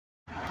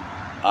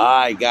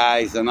Alright,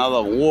 guys,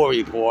 another war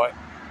report.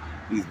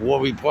 These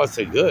war reports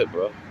are good,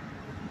 bro.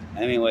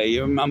 Anyway,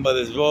 you remember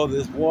this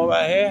war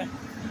right here?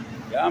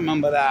 Yeah, I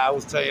remember that. I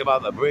was telling you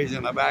about the bridge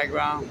in the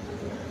background.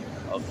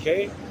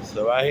 Okay,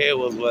 so right here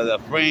was where the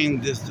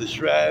frame dissed the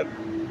Shred,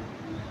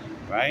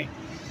 right?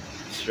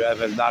 Shred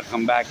has not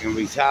come back and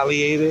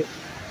retaliated.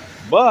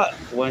 But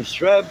when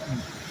Shred,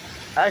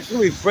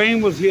 actually Frame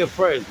was here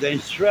first, then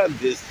Shred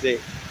dissed it,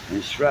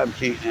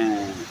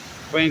 and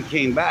Frame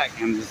came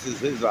back, and this is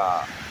his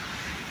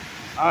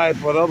Alright,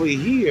 but over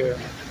here,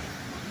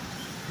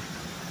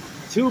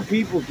 two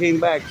people came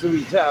back to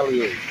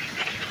retaliate.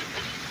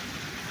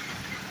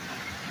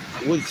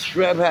 Which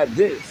Shred had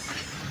this.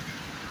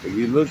 If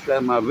you looked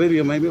at my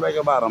video, maybe like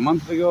about a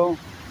month ago,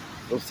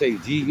 they'll say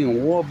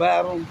Deegan war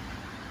battle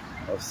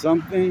or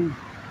something.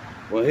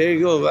 Well, here it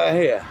goes right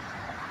here.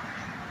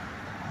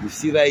 You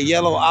see that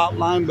yellow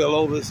outline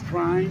below this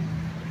Kryme?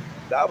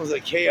 That was a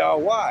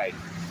KRY,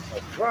 a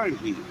Kryme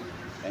piece.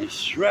 And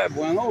Shred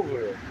went over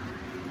it.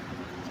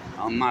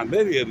 On my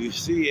video, you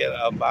see it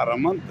about a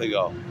month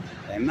ago.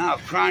 And now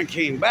Kryme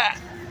came back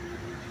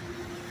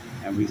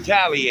and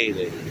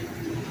retaliated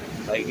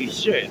like he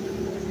should.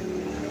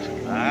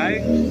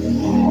 Alright?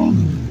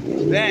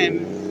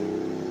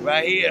 Then,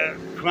 right here,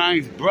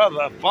 Kryme's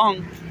brother,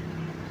 Funk.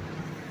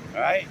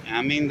 Right?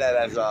 I mean that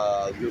as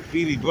a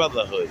graffiti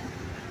brotherhood.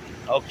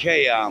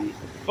 Okay,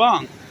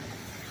 Funk.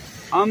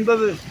 Under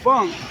this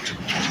Funk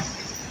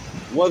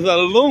was a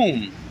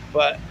loom,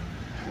 but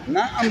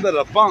not under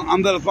the Funk.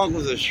 Under the Funk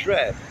was a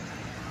Shred.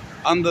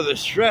 Under the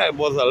Shred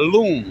was a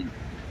loom.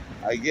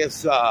 I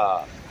guess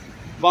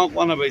Funk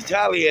wanted to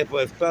retaliate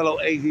for his fellow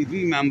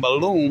ADB member,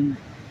 Loom,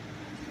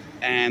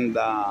 and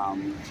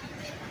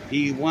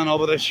he went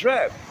over the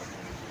Shred.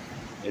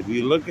 If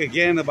you look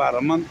again about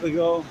a month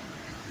ago,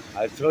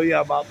 I told you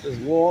about this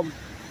war,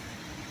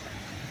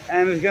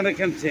 and it's going to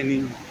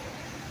continue.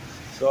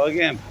 So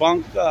again,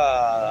 Funk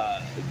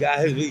got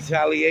his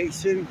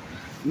retaliation.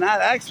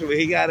 Not actually,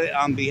 he got it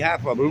on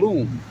behalf of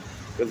Loom,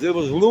 because it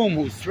was Loom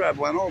whose Shred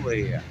went over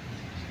here.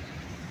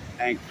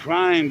 And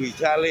Kryme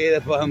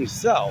retaliated for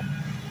himself,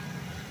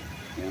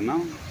 you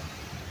know?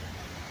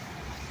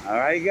 All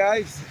right,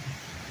 guys?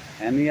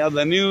 Any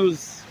other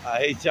news? I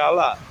hate y'all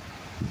up.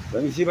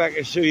 Let me see if I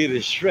can show you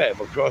the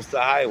Shred across the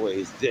highway.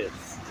 It's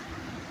this.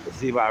 Let's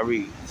see if I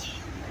reach.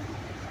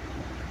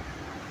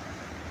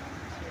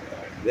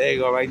 There you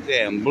go, right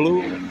there in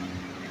blue.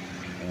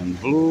 In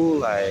blue,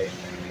 like,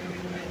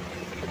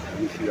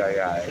 let me see that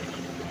guy.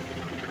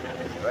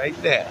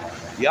 Right there.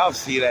 Y'all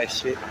see that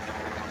shit.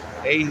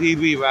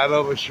 ADB right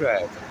over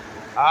Shred.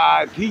 All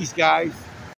right, peace, guys.